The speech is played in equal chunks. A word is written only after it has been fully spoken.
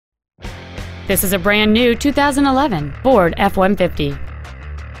This is a brand new 2011 Ford F-150.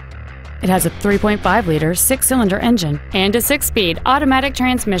 It has a 3.5-liter six-cylinder engine and a 6-speed automatic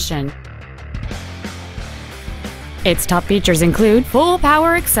transmission. Its top features include full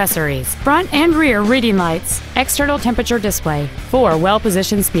power accessories, front and rear reading lights, external temperature display, 4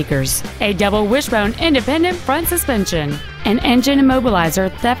 well-positioned speakers, a double wishbone independent front suspension, an engine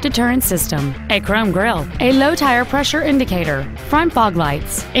immobilizer theft deterrent system, a chrome grille, a low tire pressure indicator, front fog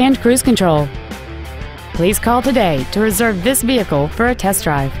lights, and cruise control. Please call today to reserve this vehicle for a test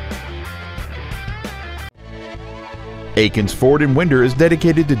drive. Akins Ford in Winder is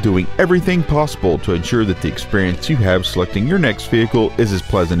dedicated to doing everything possible to ensure that the experience you have selecting your next vehicle is as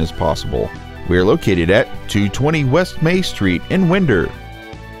pleasant as possible. We are located at 220 West May Street in Winder.